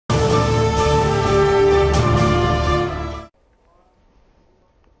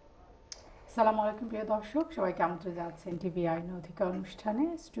আসসালামু আলাইকুম প্রিয় দর্শক, সবাইকে আমন্ত্রণ জানাচ্ছেন টিভি আইন অধিকার অনুষ্ঠানে।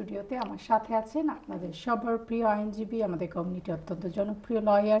 স্টুডিওতে আমার সাথে আছেন আপনাদের সবার প্রিয় আইনজীবী, আমাদের কমিউনিটি অত্যন্ত জনপ্রিয়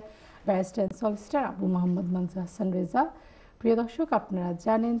lawyer, barrister and solicitor Abu Mohammad মনজুর হাসান রেজা। প্রিয় দর্শক, আপনারা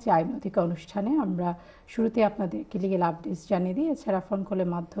জানেন যে আইন অধিকার অনুষ্ঠানে আমরা শুরুতে আপনাদেরকে লিগেল আপডেটস জানিয়ে দিই। এছাড়া ফোন কলের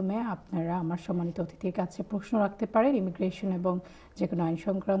মাধ্যমে আপনারা আমার সম্মানিত অতিথির কাছে প্রশ্ন রাখতে পারেন ইমিগ্রেশন এবং যে কোনো আইন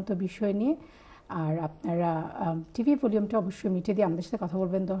সংক্রান্ত বিষয় নিয়ে। আর আপনারা টিভি ভলিউমটা অবশ্যই মিটিয়ে দিয়ে আমাদের সাথে কথা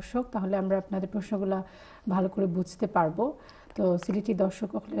বলবেন দর্শক, তাহলে আমরা আপনাদের প্রশ্নগুলো ভালো করে বুঝতে পারবো। তো সিলেটি দর্শক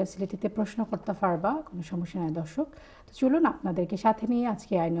হলে সিলেটিতে প্রশ্ন করতে পারবা, কোনো সমস্যা নাই দর্শক। তো চলুন আপনাদেরকে সাথে নিয়ে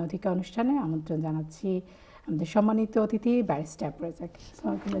আজকে আইন অধিকার অনুষ্ঠানে আমন্ত্রণ জানাচ্ছি আমাদের সম্মানিত অতিথি ব্যারিস্টার রেজাকে।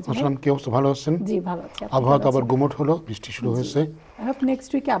 কি অবস্থা, ভালো আছেন? জি ভালো আছি। আবহাওয়া তো আবার গুমট হলো, বৃষ্টি শুরু হয়েছে। আই হোপ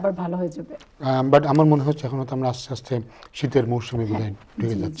নেক্সট উইকে আবার ভালো হয়ে যাবে। বাট আমার মনে হচ্ছে এখন তো আমরা আস্তে আস্তে শীতের মৌসুমে বোধহয়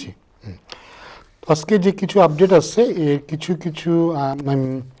ঢুকে যাচ্ছি। আজকে যে কিছু আপডেট আছে এর কিছু কিছু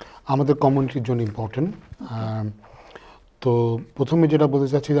আমাদের কমিউনিটির জন্য ইম্পর্টেন্ট। তো প্রথমে যেটা বলতে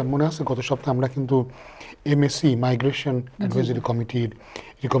চাচ্ছি, মনে আছে গত সপ্তাহে আমরা কিন্তু এমএসসি মাইগ্রেশন অ্যাডভাইজারি কমিটির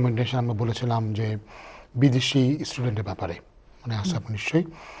রিকমেন্ডেশন আমরা বলেছিলাম যে বিদেশি স্টুডেন্টের ব্যাপারে, মনে আছে আপনি নিশ্চয়ই।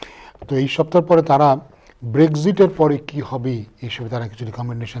 তো এই সপ্তাহ পরে তারা ব্রেক্সিটের পরে কি হবে এইসবে তারা কিছু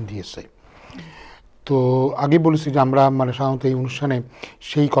রিকমেন্ডেশন দিয়েছে। তো আগে বলেছি যে আমরা সাধারণত এই অনুষ্ঠানে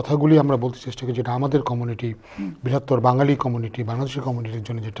সেই কথাগুলি আমরা বলতে চেষ্টা করি যেটা আমাদের কমিউনিটি, বৃহত্তর বাঙালি কমিউনিটি, বাংলাদেশি কমিউনিটির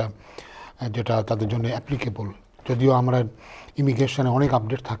জন্য যেটা তাদের জন্য অ্যাপ্লিকেবল। যদিও আমরা ইমিগ্রেশনে অনেক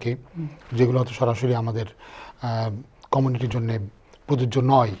আপডেট থাকে যেগুলো হয়তো সরাসরি আমাদের কমিউনিটির জন্য প্রযোজ্য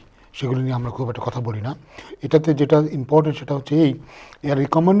নয়, সেগুলি নিয়ে আমরা খুব একটা কথা বলি না। এটাতে যেটা ইম্পর্টেন্ট সেটা হচ্ছে এর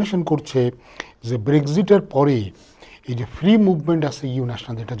রিকমেন্ডেশন করছে যে ব্রেক্সিটের পরে এই যে ফ্রি মুভমেন্ট আছে ইউ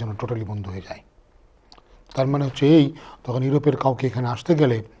ন্যাশনাল, এটার জন্য টোটালি বন্ধ হয়ে যায়। তার মানে হচ্ছে তখন ইউরোপের কাউকে এখানে আসতে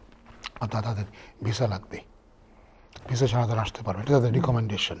গেলে তাদের ভিসা লাগবে, ভিসা ছাড়া তারা আসতে পারবে, এটা তাদের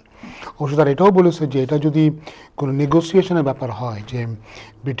রিকমেন্ডেশন। অবশ্য তারা এটাও বলেছে যে এটা যদি কোনো নেগোসিয়েশনের ব্যাপার হয়, যে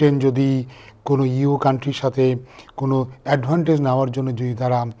ব্রিটেন যদি কোনো ইউ কান্ট্রির সাথে কোনো অ্যাডভান্টেজ নেওয়ার জন্য যদি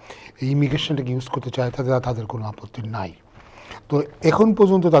তারা ইমিগ্রেশনটাকে ইউজ করতে চায় তাদের কোনো আপত্তি নাই। তো এখন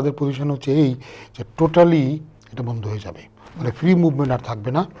পর্যন্ত তাদের পজিশন হচ্ছে যে টোটালি এটা বন্ধ হয়ে যাবে, মানে ফ্রি মুভমেন্ট আর থাকবে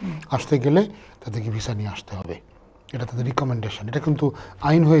না, আসতে গেলে তাদেরকে ভিসা নিয়ে আসতে হবে। এটা তাদের রিকমেন্ডেশন, এটা কিন্তু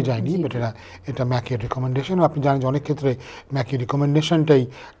আইন হয়ে যায়নি, বাট এটা ম্যাকের রিকমেন্ডেশন। আপনি জানেন যে অনেক ক্ষেত্রে ম্যাকের রিকমেন্ডেশনটাই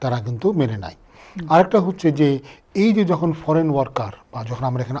তারা কিন্তু মেনে নেয়। আরেকটা হচ্ছে যে যে যখন ফরেন ওয়ার্কার বা যখন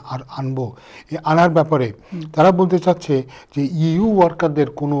আমরা এখানে আনবো, এই আনার ব্যাপারে তারা বলতে চাচ্ছে যে ইউ ওয়ার্কারদের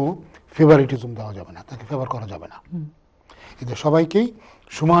কোনো ফেভারিটিজম দেওয়া যাবে না, তাকে ফেভার করা যাবে না, এদের সবাইকেই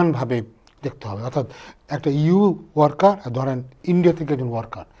সমানভাবে দেখতে হবে। অর্থাৎ একটা ইউ ওয়ার্কার ধরেন ইন্ডিয়া থেকে একজন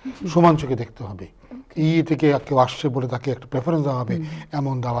ওয়ার্কার, সমান চোখে দেখতে হবে। থেকে কেউ আসছে বলে তাকে একটা প্রেফারেন্স দেওয়া হবে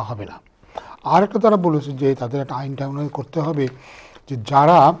এমন দেওয়া হবে না। আর একটা তারা বলেছে যে তাদের একটা আইনটা করতে হবে যে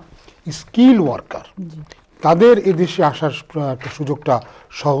যারা স্কিল ওয়ার্কার তাদের এদেশে আসার সুযোগটা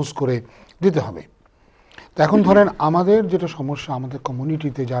সহজ করে দিতে হবে। তো এখন ধরেন আমাদের যেটা সমস্যা, আমাদের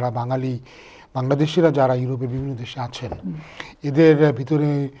কমিউনিটিতে যারা বাংলাদেশিরা যারা ইউরোপের বিভিন্ন দেশে আছেন, এদের ভিতরে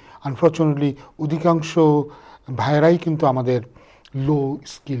আনফর্চুনেটলি অধিকাংশ ভাইয়েরাই কিন্তু আমাদের লো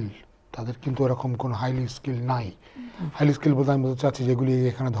স্কিল, তাদের কিন্তু এরকম কোনো হাইলি স্কিল নাই। হাইলি স্কিল বলতে আমি বলতে চাচ্ছি যেগুলি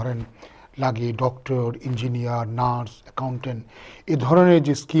এখানে ধরেন লাগে, ডক্টর, ইঞ্জিনিয়ার, নার্স, অ্যাকাউন্টেন্ট, এ ধরনের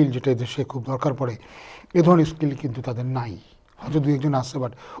যে স্কিল যেটা দেশে খুব দরকার পড়ে, এ ধরনের স্কিল কিন্তু তাদের নাই। হয়তো দু একজন আসছে,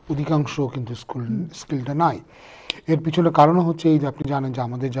 বাট অধিকাংশ কিন্তু স্কিলটা নাই। এর পিছনে কারণও হচ্ছে যে আপনি জানেন যে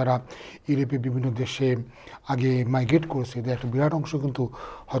আমাদের যারা ইউরোপে বিভিন্ন দেশে আগে মাইগ্রেট করেছে, এদের একটা বিরাট অংশ কিন্তু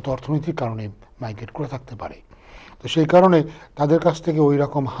হয়তো অর্থনৈতিক কারণে মাইগ্রেট করে থাকতে পারে। তো সেই কারণে তাদের কাছ থেকে ওই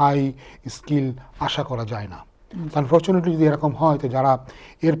রকম হাই স্কিল আশা করা যায় না। আনফর্চুনেটলি যদি এরকম হয়, তো যারা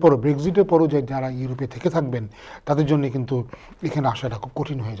এরপরও ব্রেক্সিটের পরও যারা ইউরোপে থেকে থাকবেন তাদের জন্য কিন্তু এখানে আসাটা খুব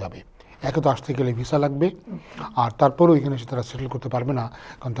কঠিন হয়ে যাবে। একে তো আসতে গেলে ভিসা লাগবে, আর তারপরেও এখানে এসে তারা সেটেল করতে পারবে না,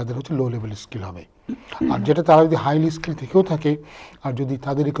 কারণ তাদের হচ্ছে লো লেভেল স্কিল হবে। আর যেটা তারা যদি হাইলি স্কিল থেকেও থাকে, আর যদি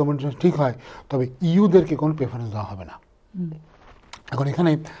তাদের রিকমেন্ডেশন ঠিক হয়, তবে ইউদেরকে কোনো প্রেফারেন্স দেওয়া হবে না। এখন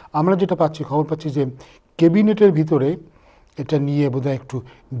এখানে আমরা যেটা খবর পাচ্ছি যে ক্যাবিনেটের ভিতরে এটা নিয়ে বোধহয় একটু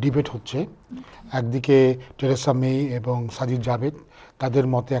ডিবেট হচ্ছে। একদিকে টেরেসা মে এবং সাজিদ জাভেদ, তাদের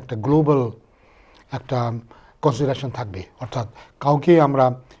মতে একটা গ্লোবাল একটা কনসিডারেশন থাকবে, অর্থাৎ কাউকে আমরা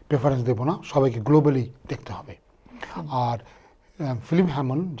প্রেফারেন্স দেবো না, সবাইকে গ্লোবালি দেখতে হবে। আর ফিলিপ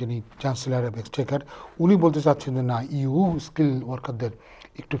হ্যামন, যিনি চ্যান্সেলর অফ এক্সচেকার, উনি বলতে চাচ্ছেন যে না, ইউ স্কিল ওয়ার্কারদের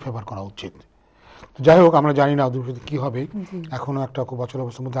একটু ফেভার করা উচিত। যাই হোক, আমরা জানি না অদূর কি হবে, এখনো একটা খুব অচল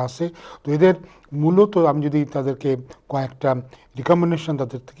অবস্থার মধ্যে আছে। তো এদের মূলত আমি যদি তাদেরকে কয়েকটা রিকমেন্ডেশন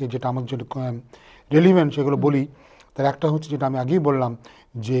তাদের থেকে যেটা আমার জন্য রেলিভেন্ট সেগুলো বলি, তার একটা হচ্ছে যেটা আমি আগেই বললাম,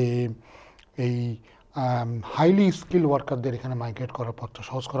 যে এই হাইলি স্কিল ওয়ার্কারদের এখানে মাইগ্রেট করার পথটা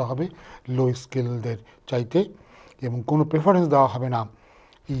সহজ করা হবে লো স্কিলদের চাইতে, এবং কোনো প্রেফারেন্স দেওয়া হবে না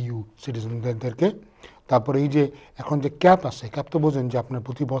ইইউ সিটিজেনদেরকে। তারপরে এই যে এখন যে ক্যাপ আছে, ক্যাপ তো বোঝেন যে আপনার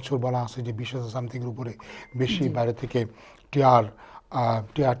প্রতি বছর বলা আছে যে 20,000 সামথিংয়ের উপরে বেশি বাইরে থেকে টিয়ার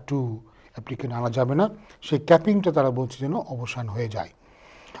 2 অ্যাপ্লিকেন্ট আনা যাবে না, সেই ক্যাপিংটা তারা বলছে যেন অবসান হয়ে যায়।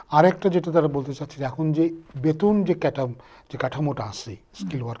 আরেকটা যেটা তারা বলতে চাচ্ছে যে এখন যে বেতন যে কাঠামোটা আছে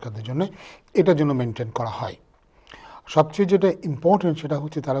স্কিল ওয়ার্কারদের জন্য, এটা যেন মেনটেন করা হয়। সবচেয়ে যেটা ইম্পর্টেন্ট সেটা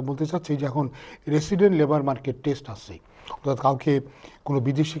হচ্ছে তারা বলতে চাচ্ছে যে এখন রেসিডেন্ট লেবার মার্কেট টেস্ট আছে, অর্থাৎ কাউকে কোনো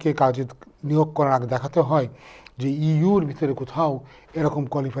বিদেশিকে কাজে নিয়োগ করার আগে দেখাতে হয় যে ইইউর ভিতরে কোথাও এরকম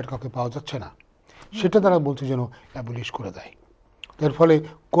কোয়ালিফাইড কাউকে পাওয়া যাচ্ছে না, সেটা তারা বলছে যেন অ্যাবলিশ করে দেয়। এর ফলে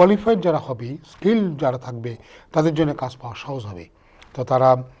কোয়ালিফাইড যারা হবে, স্কিল যারা থাকবে, তাদের জন্য কাজ পাওয়া সহজ হবে, তো তারা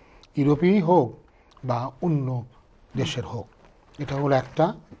ইউরোপেই হোক বা অন্য দেশের হোক। এটা হলো একটা।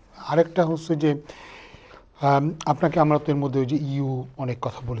 আরেকটা হচ্ছে যে আপনাকে আমরা তো এর মধ্যে ওই যে ইউ অনেক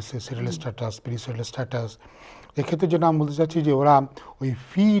কথা বলেছে, settle status, pre settle status. এক্ষেত্রে যেটা আমি বলতে চাচ্ছি যে ওরা ওই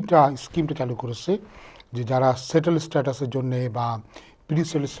ফিটা স্কিমটা চালু করেছে যে যারা সেটেল স্ট্যাটাসের জন্যে বা প্রি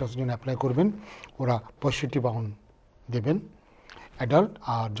সেটেল স্ট্যাটাসের জন্য অ্যাপ্লাই করবেন ওরা 65 পাউন্ড দেবেন অ্যাডাল্ট,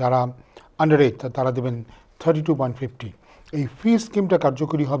 আর যারা আন্ডার এজ তারা দেবেন 32.50। এই ফি স্কিমটা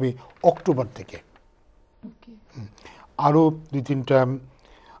কার্যকরী হবে অক্টোবর থেকে। আরও 2-3টা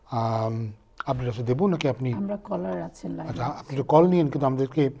আপডেট আছে দেবো নাকি আপনি? আমরা কলার আছেন লাইনে। আচ্ছা, আপনি তো কল নিয়েন, কিন্তু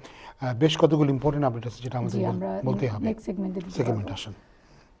আমাদেরকে বেশ কতগুলো ইম্পর্টেন্ট আপডেট আছে যেটা আমাদের বলতে হবে। নেক্সট সেগমেন্ট আসেন।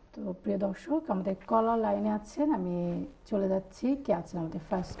 তো প্রিয় দর্শক, আমাদের কলার লাইনে আছেন, আমি চলে যাচ্ছি। কে আছেন আমাদের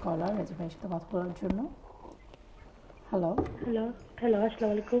ফার্স্ট কলার রেজা ভাইয়ের সাথে কথা বলার জন্য? হ্যালো হ্যালো,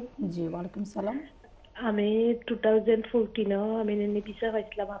 আসসালামু আলাইকুম। জি, ওয়ালাইকুম সালাম। আমি 2014 আমি ভিসা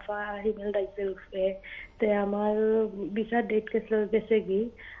পাইছিলাম আফা হিমেল রাইসের উপরে। তো আমার ভিসা ডেট গেছে কি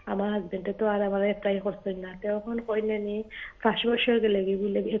আমার হাজবেন্ডে তো আর আমার অ্যাপ্লাই করছেন না। তো এখন কইনে নি 5 বছর গেলে কি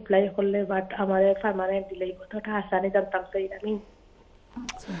বলে অ্যাপ্লাই করলে, বাট আমার পার্মানেন্ট দিলে কথাটা আসানি জানতাম চাই আমি।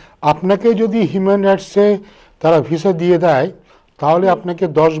 আপনাকে যদি হিউম্যান রাইটসে তারা ভিসা দিয়ে দেয় তাহলে আপনাকে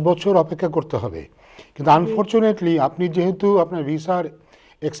 10 বছর অপেক্ষা করতে হবে, কিন্তু আনফরচুনেটলি আপনি যেহেতু আপনার ভিসার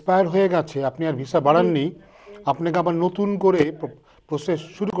এক্সপায়ার হয়ে গেছে, আপনি আর ভিসা বাড়াননি, আপনাকে আবার নতুন করে প্রসেস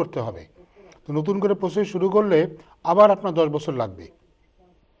শুরু করতে হবে। তো নতুন করে প্রসেস শুরু করলে আবার আপনার 10 বছর লাগবে।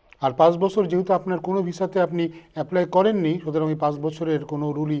 আর 5 বছর যেহেতু আপনার কোনো ভিসাতে আপনি অ্যাপ্লাই করেননি, সুতরাং ওই 5 বছরের কোনো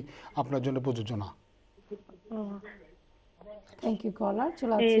রুলই আপনার জন্য প্রযোজ্য না। থ্যাংক ইউ কলার।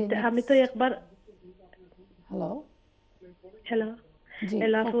 চলে আসছি আমি তো একবার হ্যালো জি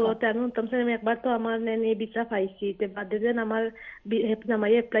আমি একবার তো আমার ভিসা পাইছি, বাদে দেন আমার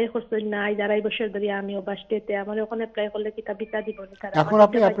অ্যাপ্লাই করছেন না, 2.5 বছর ধরে আমি অবাস্টেতে আমার ওখানে অ্যাপ্লাই করলে কি তা ভিসা দিব না? এখন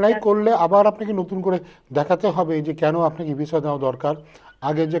আপনি অ্যাপ্লাই করলে আবার আপনাকে নতুন করে দেখাতে হবে যে কেন আপনাকে ভিসা দেওয়া দরকার।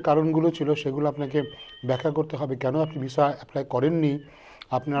 আগে যে কারণগুলো ছিল সেগুলো আপনাকে ব্যাখ্যা করতে হবে, কেন আপনি ভিসা অ্যাপ্লাই করেননি,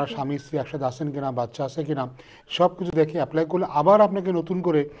 আপনারা স্বামী স্ত্রী একসাথে আছেন কিনা, বাচ্চা আছে কিনা, সব কিছু দেখে অ্যাপ্লাই করলে আবার আপনাকে নতুন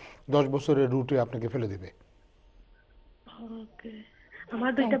করে 10 বছরের রুটে আপনাকে ফেলে দেবে।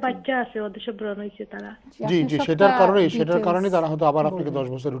 আমার 2টা বাচ্চা আছে, ওদের সব ব্রণ হয়েছে তারা। জি জি, সেটার কারণে তারা হয়তো আবার আপনাকে 10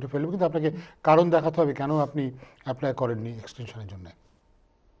 বছর রুটে ফেলবে, কিন্তু আপনাকে কারণ দেখাতে হবে কেন আপনি অ্যাপ্লাই করেননি এক্সটেনশনের জন্য।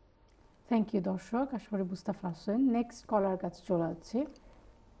 থ্যাংক ইউ দর্শক, আশা করি বুঝতে পারছেন। নেক্সট কলার কাছে চলে যাচ্ছে।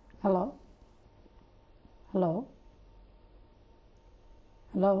 হ্যালো হ্যালো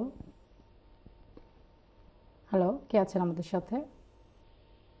হ্যালো হ্যালো, কে আছেন আমাদের সাথে?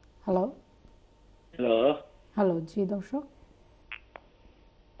 হ্যালো হ্যালো হ্যালো জি দর্শক,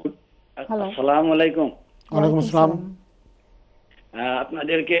 আসসালামু আলাইকুম। ওয়ালাইকুম আসসালাম।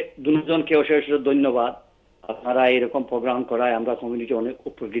 আপনাদেরকে দুজনকে অশেষ ধন্যবাদ। আপনারা এরকম প্রোগ্রাম করায় আমরা কমিউনিটি অনেক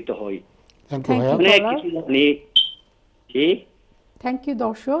উপকৃত হই। থ্যাংক ইউ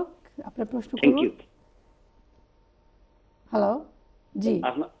দর্শক, আপনার প্রশ্ন করুন। হ্যালো জি,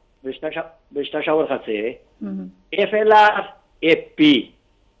 আপনার বেস্টার সাহেবের কাছে এফএলআর এফপি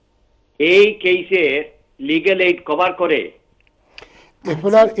এই কেসে লিগ্যাল এইড কভার করে?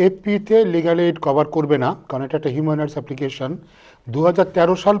 এফএলআর এফপিতে লিগ্যাল এইড কভার করবে না, কারণ এটা একটা হিউম্যান রাইটস অ্যাপ্লিকেশন।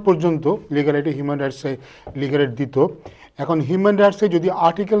 2013 সাল পর্যন্ত লিগ্যাল এইডে হিউম্যান রাইটসে লিগ্যাল এইড দিত। এখন হিউম্যান রাইটসে যদি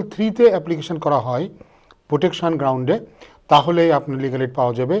আর্টিকেল 3-তে অ্যাপ্লিকেশন করা হয় প্রোটেকশন গ্রাউন্ডে, তাহলে আপনি লিগ্যাল এইড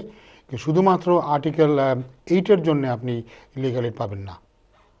পাওয়া যাবে। শুধুমাত্র আর্টিকেল 8-এর জন্য আপনি লিগ্যাল এইড পাবেন না।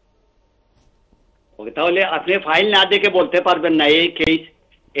 তাহলে আপনি ফাইল না দেখে বলতে পারবেন না এই কেস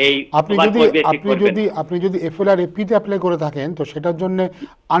আপনি যদি এফএলআর এপিতে অ্যাপ্লাই করে থাকেন তো সেটার জন্য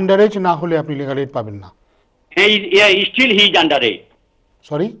আন্ডার এজ না হলে আপনি লিগ্যাল এইড পাবেন না। Still he is under age.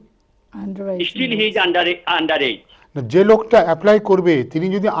 Sorry, still he is under age. যে লোকটা অ্যাপ্লাই করবে তিনি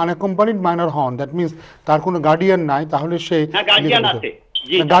যদি আনঅ্যাকম্পানিড মাইনর হন, দ্যাট মিন্স তার কোনো গার্ডিয়ান নাই, তাহলে সে গার্ডিয়ান আছে,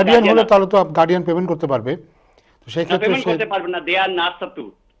 জি গার্ডিয়ান হলে তাহলে তো গার্ডিয়ান পেমেন্ট করতে পারবে, তো সেই ক্ষেত্রে পেমেন্ট করতে পারবে না, দে আর নট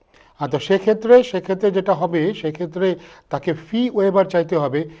সাবস্টিটিউট। তো সেক্ষেত্রে যেটা হবে, সেক্ষেত্রে তাকে ফি ওয়েবার চাইতে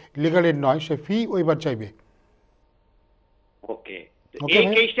হবে, লিগাল এড নয়, সে ফি ওয়েবার চাইবে। ওকে, ওকে এই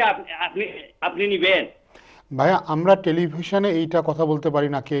ভাই, কেসটা আপনি আপনি নিবেন? ভাইয়া আমরা টেলিভিশনে এইটা কথা বলতে পারি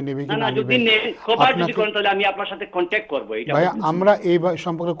না কে নেবে কি না না না, যদি নেবে। কভার যদি আপনাকে করেন তাহলে আমি আপনার সাথে কন্ট্যাক্ট করবো, এটা ভাইয়া বলতেছি। আমরা এই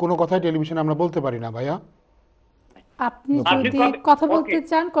সম্পর্কে কোনো কথাই টেলিভিশনে আমরা বলতে পারি না ভাইয়া। আপনি আপনি যদি কবে, কথা ওকে বলতে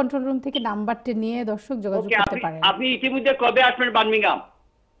চান কন্ট্রোল রুম থেকে নাম্বারটি নিয়ে দর্শক যোগাযোগ ওকে, করতে আপনি পারেন। আপনি ইতিমধ্যে কবে আসবেন বার্মিংহাম?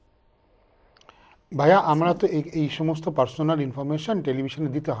 ভাইয়া আমরা তো এই সমস্ত পার্সোনাল ইনফরমেশন টেলিভিশনে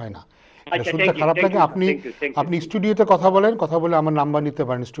দিতে হয় না, এটা আচ্ছা, শুনতে থ্যাংক ইউ, খারাপ থ্যাংক লাগে। ইউ, আপনি থ্যাংক ইউ, থ্যাংক ইউ। আপনি স্টুডিওতে কথা বলেন, কথা বলে আমার নাম্বার নিতে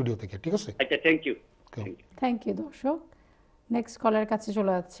পারেন স্টুডিও থেকে, ঠিক আছে? আচ্ছা, thank you, thank you. Thank you দর্শক। নেক্সট কলার কাছে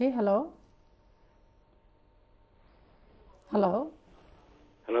চলে যাচ্ছি। Hello hello.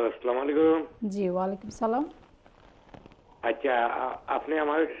 হ্যালো, আসসালামু আলাইকুম। জি ওয়ালাইকুম সালাম। আচ্ছা, আপনি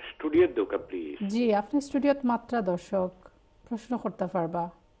আমার স্টুডিওর দোকান প্লিজ। জি আপনি স্টুডিওত মাত্রা দর্শক প্রশ্ন করতে পারবা।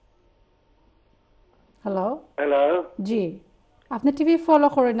 হ্যালো। হ্যালো, জি আপনি টিভি ফলো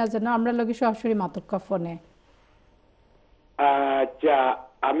করেন না যেন আমরা লগে সরাসরি মাতক্কা ফোনে। আচ্ছা,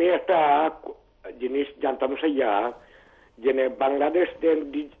 আমি একটা জিনিস জানতাম সাইয়া, যে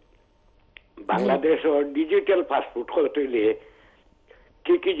বাংলাদেশ ডিজিটাল পাসপোর্ট হইলে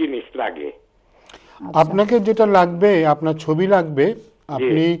কি কি জিনিস লাগে? আপনাকে যেটা লাগবে, আপনার ছবি লাগবে,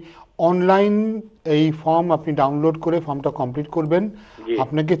 আপনি অনলাইন এই ফর্ম আপনি ডাউনলোড করে ফর্মটা কমপ্লিট করবেন।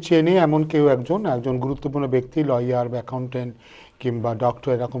 আপনাকে চেনে এমন কেউ একজন গুরুত্বপূর্ণ ব্যক্তি, লয়ার বা অ্যাকাউন্টেন্ট কিংবা ডক্টর,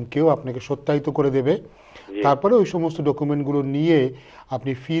 এরকম কেউ আপনাকে সত্যায়িত করে দেবে। তারপরে ওই সমস্ত ডকুমেন্টগুলো নিয়ে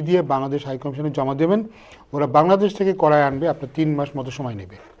আপনি ফি দিয়ে বাংলাদেশ হাই কমিশনে জমা দেবেন, ওরা বাংলাদেশ থেকে করায় আনবে, আপনার 3 মাস মতো সময়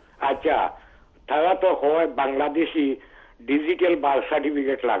নেবে। আচ্ছা, তারা তো হয় বাংলাদেশি ডিজিটাল বার্থ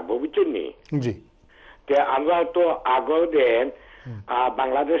সার্টিফিকেট লাগবে, বুঝছেন নি? জি, আমরা তো আগেও দেন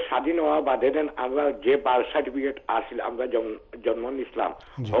বাংলাদেশ স্বাধীন হওয়া বাদে দেন আমরা যে বার্থ সার্টিফিকেট আসছিল, আমরা জন্ম নিছিলাম,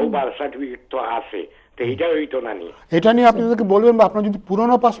 ও বার্থ সার্টিফিকেট তো আছে, তো এইটা হইতো না নি? এটা নিয়ে আপনি তাদেরকে বলবেন, বা আপনার যদি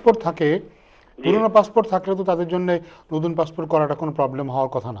পুরনো পাসপোর্ট থাকে, পুরনো পাসপোর্ট থাকলে তো তাদের জন্য নতুন পাসপোর্ট করাটা কোনো প্রবলেম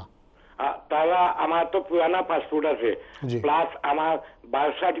হওয়ার কথা না। তারা, আমার তো পুরানা পাসপোর্ট আছে, জি, প্লাস আমার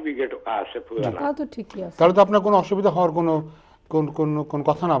বার্থ সার্টিফিকেট আছে পুরানা। তাও তো ঠিকই আছে। তাহলে তো আপনার কোনো অসুবিধা হওয়ার কোন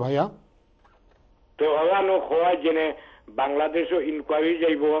কথা না ভাইয়া। তো ওরা হয় জেনে বাংলাদেশও ইনকোয়ারি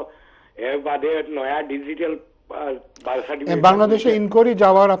যাইব, এর বাদে নয়া ডিজিটাল বার্থ সার্টিফিকেট বাংলাদেশে ইনকোয়ারি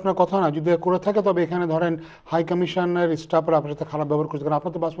যাওয়ার আপনার কথা না, যদি করে থাকে তবে এখানে ধরেন হাই কমিশনের স্টাফরা আপনার সাথে খারাপ ব্যবহার করছে, কারণ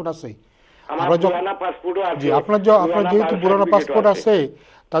আপনার তো পাসপোর্ট আছেই। জি, আপনার যেহেতু পুরোনো পাসপোর্ট আছে,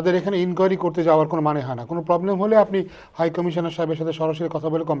 তাদের এখানে ইনকোয়ারি করতে যাওয়ার কোনো মানে হয় না। কোনো প্রবলেম হলে আপনি হাই কমিশনার সাহেবের সাথে সরাসরি কথা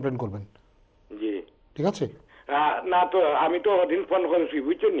বলে কমপ্লেন করবেন। জি, ঠিক আছে? না তো আমি তো ওদিন ফোন করেছি,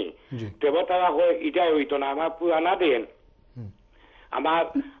 বুঝছেন নি? তবে তারা হয় এটাই হইতো না, আমার পুরানা দেন, আমার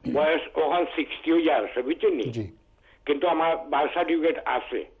বয়স ওখান 60 ইয়ার্স, বুঝছেন নি? কিন্তু আমার বার্থ সার্টিফিকেট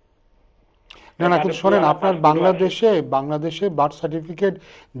আছে। না কিন্তু শোনেন, আপনার বাংলাদেশে বার্থ সার্টিফিকেট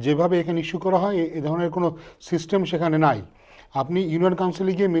যেভাবে এখানে ইস্যু করা হয়, এ ধরনের কোনো সিস্টেম সেখানে নাই। আপনি ইউনিয়ন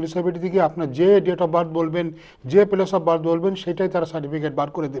কাউন্সিলে গিয়ে মিউনিসিপ্যালিটি থেকে আপনার যে ডেট অফ বার্থ বলবেন, যে প্লেস অফ বার্থ বলবেন, সেটাই তারা সার্টিফিকেট বার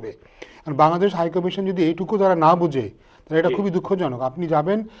করে দেবে। আর বাংলাদেশ হাই কমিশন যদি এইটুকু তারা না বুঝে, তাহলে এটা খুবই দুঃখজনক। আপনি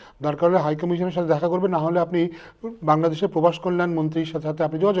যাবেন, দরকার হলে হাই কমিশনের সাথে দেখা করবেন, না হলে আপনি বাংলাদেশের প্রবাস কল্যাণ মন্ত্রীর সাথে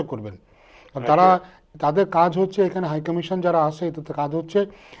আপনি যোগাযোগ করবেন। আর তাদের কাজ হচ্ছে, এখানে হাই কমিশন যারা আছে, তাদের কাজ হচ্ছে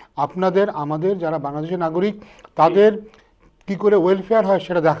আমাদের যারা বাংলাদেশের নাগরিক, তাদের কি করে ওয়েলফেয়ার হয়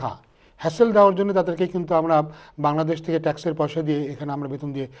সেটা দেখা। হ্যাসেল দেওয়ার জন্য তাদেরকে কিন্তু আমরা বাংলাদেশ থেকে ট্যাক্সের পয়সা দিয়ে এখানে আমরা বেতন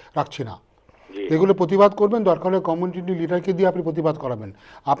দিয়ে রাখছি না। এগুলো প্রতিবাদ করবেন, দরকার হলে কমিউনিটি লিডারকে দিয়ে আপনি প্রতিবাদ করাবেন।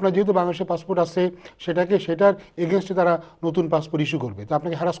 আপনার যেহেতু বাংলাদেশের পাসপোর্ট আছে, সেটার এগেনস্টে তারা নতুন পাসপোর্ট ইস্যু করবে, তো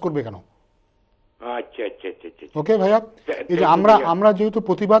আপনাকে হ্যারাস করবে কেন? আচ্ছা আচ্ছা আচ্ছা আচ্ছা, ওকে ভাইয়া, এই যে আমরা যেহেতু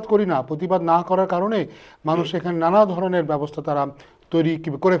প্রতিবাদ করি না, প্রতিবাদ না করার কারণে মানুষ এখানে নানা ধরনের ব্যবস্থা তারা তৈরি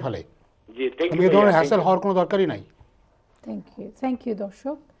করে ফেলে। এই ধরনের হ্যাসেল হওয়ার কোনো দরকারই নাই। থ্যাংক ইউ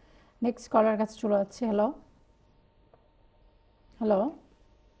দর্শক। নেক্সট কলার কাছে চলে যাচ্ছে। হ্যালো হ্যালো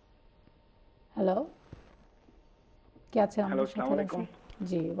হ্যালো, কে আছেন আমাদের সাথে?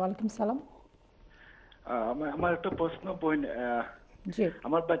 জি ওয়ালাইকুম সালাম। আমার একটা প্রশ্ন, জি,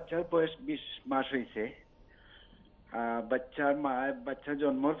 আমার বাচ্চার বয়স 20 মাস হয়েছে। বাচ্চা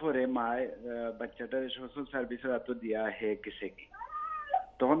জন্মের পরে বাচ্চাটা সোশ্যাল সার্ভিসের হাতে দিয়া হয়ে গেছে কি,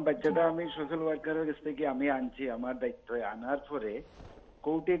 তখন বাচ্চাটা আমি সোশ্যাল ওয়ার্কারের কাছ থেকে আমি আনছি, আমার দায়িত্ব আনার পরে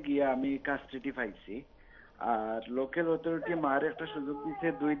কোর্টে গিয়ে আমি কাস্টডি পাইছি। আর লোকাল অথরিটি মার একটা সুযোগ দিচ্ছে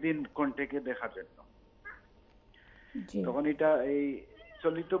 2 দিন কন্টেক্টে দেখার জন্য। তখন এটা এই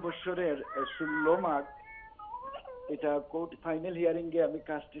চলিত বছরের 16 মার্চ এটা কোর্ট ফাইনাল হিয়ারিং এ আমি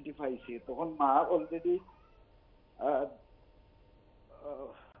কাস্টডি পাইছি। তখন মা অলরেডি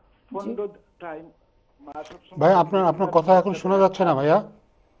পনেরো টাইম মা সবসময় ভাই আপনার কথা এখন শোনা যাচ্ছে না ভাইয়া।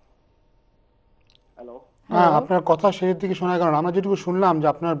 হ্যালো হ্যাঁ, আপনার কথা সেই দিকে শোনা গেল না। আমরা যেটুকু শুনলাম যে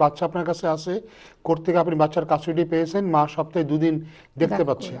আপনার বাচ্চা আপনার কাছে আছে, কোর্ট থেকে আপনি বাচ্চার কাস্টাডি পেয়েছেন, মা সপ্তাহে 2 দিন দেখতে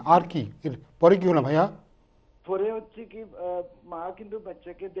পাচ্ছে, আর কি এর পরে কি হলো ভাইয়া? পরে হচ্ছে কি মা কিন্তু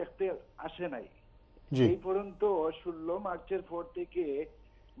বাচ্চাকে দেখতে আসে নাই জি এই পর্যন্ত। 16 মার্চের পর থেকে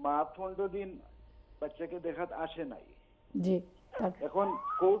মা 15 দিন বাচ্চাকে দেখাতে আসে নাই। জি এখন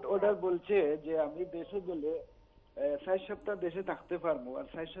কোর্ট অর্ডার বলছে যে আমি দেশে গেলে 4 সপ্তাহ দেশে থাকতে পারবো, আর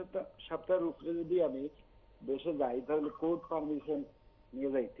 4 সপ্তাহের উপরে যদি আমি দেশে যাই তাহলে কোর্ট পারমিশন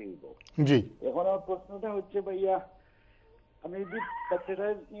নিয়ে যাইতে হইব। জি এখন আমার প্রশ্নটা হচ্ছে ভাইয়া, আমি যদি বাচ্চাটা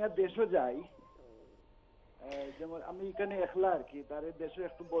নিয়ে দেশে যাই, যেমন আমি এখানে একলা আর কি, তার দেশে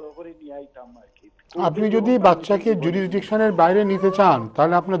একটু বড় করে নিয়ে আইতাম আর কি। আপনি যদি বাচ্চাকে জুরিসডিকশনের বাইরে নিতে চান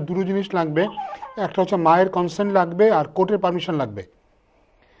তাহলে আপনার দুটো জিনিস লাগবে, একটা হচ্ছে মায়ের কনসেন্ট লাগবে আর কোর্টের পারমিশন লাগবে।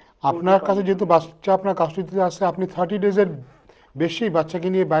 আপনার কাছে যেহেতু বাচ্চা আপনার কাস্টডিতে আছে, আপনি 30 ডেজের বেশি বাচ্চাকে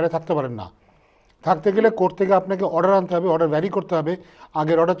নিয়ে বাইরে থাকতে পারেন না। থাকতে গেলে কোর্ট থেকে আপনাকে অর্ডার আনতে হবে, অর্ডার ভ্যারি করতে হবে,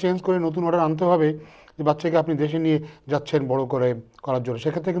 আগের অর্ডার চেঞ্জ করে নতুন অর্ডার আনতে হবে যে বাচ্চাকে আপনি দেশে নিয়ে যাচ্ছেন বড় করে করার জন্য।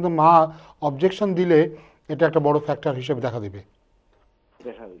 সেক্ষেত্রে কিন্তু মা অবজেকশন দিলে এটা একটা বড় ফ্যাক্টর হিসেবে দেখা দিবে।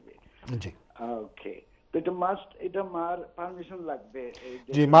 জি ওকে, তো এটা মাস্ট, এটা মার পারমিশন লাগবে?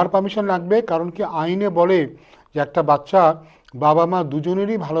 জি, মার পারমিশন লাগবে, কারণ কি আইনে বলে যে একটা বাচ্চা বাবা মা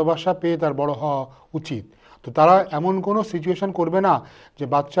দুজনেরই ভালোবাসা পেয়ে তার বড় হওয়া উচিত। তো তারা এমন কোনো সিচুয়েশন করবে না যে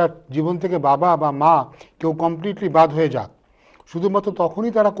বাচ্চার জীবন থেকে বাবা বা মা কেউ কমপ্লিটলি বাদ হয়ে যাক। শুধুমাত্র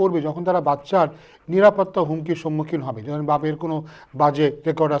তখনই তারা করবে যখন তারা বাচ্চার নিরাপত্তা হুমকির সম্মুখীন হবে। যেমন বাপের কোনো বাজে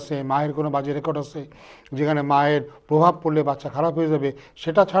রেকর্ড আছে, মায়ের কোনো বাজে রেকর্ড আছে, যেখানে মায়ের প্রভাব পড়লে বাচ্চা খারাপ হয়ে যাবে,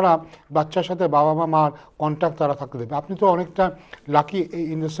 সেটা ছাড়া বাচ্চার সাথে বাবা মা মার কন্ট্যাক্ট তারা থাকতে দেবে। আপনি তো অনেকটা লাকি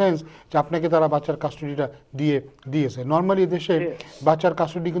ইন দ্য সেন্স যে আপনাকে তারা বাচ্চার কাস্টডিটা দিয়েছে। নর্মালি দেশে বাচ্চার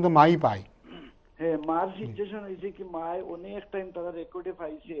কাস্টডি কিন্তু মাই পায়। হ্যাঁ, মার সিচুয়েশন হয়েছে কি মায় অনেক টাইম তারা রেকর্ডে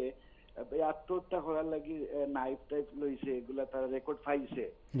পাইছে, আত্মহত্যা করার লাগি নাইফ টাইপ লইছে, এগুলা তারা রেকর্ড পাইছে।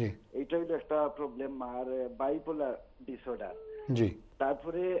 এইটা হলো একটা প্রবলেম মার, বাইপোলার ডিসঅর্ডার। জি,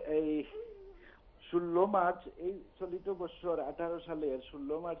 তারপরে এই 16 মার্চ এই চলিত বছর 18 সালের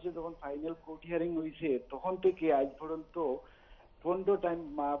 16 মার্চে যখন ফাইনাল কোর্ট হিয়ারিং হয়েছে তখন থেকে আজ পর্যন্ত 15 টাইম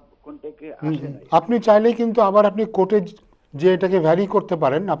মা কন্ট্যাক্টে আসে নাই। আপনি চাইলে কিন্তু আবার আপনি কোর্টে যে এটাকে ভ্যারি করতে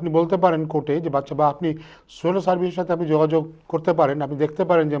পারেন, আপনি বলতে পারেন কোর্টে যে বাচ্চা, বা আপনি সোশ্যাল সার্ভিসের সাথে আপনি যোগাযোগ করতে পারেন, আপনি দেখতে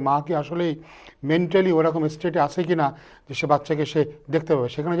পারেন যে মা কি আসলেই মেন্টালি ওরকম স্টেটে আছে কি না যে সে বাচ্চাকে সে দেখতে পাবে।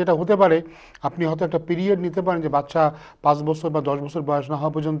 সেখানে যেটা হতে পারে, আপনি হয়তো একটা পিরিয়ড নিতে পারেন যে বাচ্চা 5 বছর বা 10 বছর বয়স না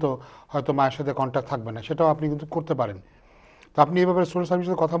হওয়া পর্যন্ত হয়তো মায়ের সাথে কন্ট্যাক্ট থাকবে না, সেটাও আপনি কিন্তু করতে পারেন। তো আপনি এই ব্যাপারে সোশ্যাল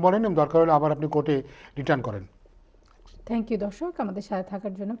সার্ভিসের কথা বলেন, দরকার হলে আবার আপনি কোর্টে রিটার্ন করেন। থ্যাংক ইউ দর্শক আমাদের সাথে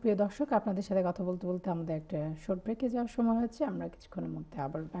থাকার জন্য। প্রিয় দর্শক, আপনাদের সাথে কথা বলতে বলতে আমাদের একটা শর্ট ব্রেকে যাওয়ার সময় হয়েছে। আমরা কিছুক্ষণের মধ্যে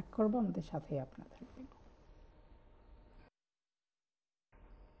আবার ব্যাক করবো, আমাদের সাথেই আপনাদের।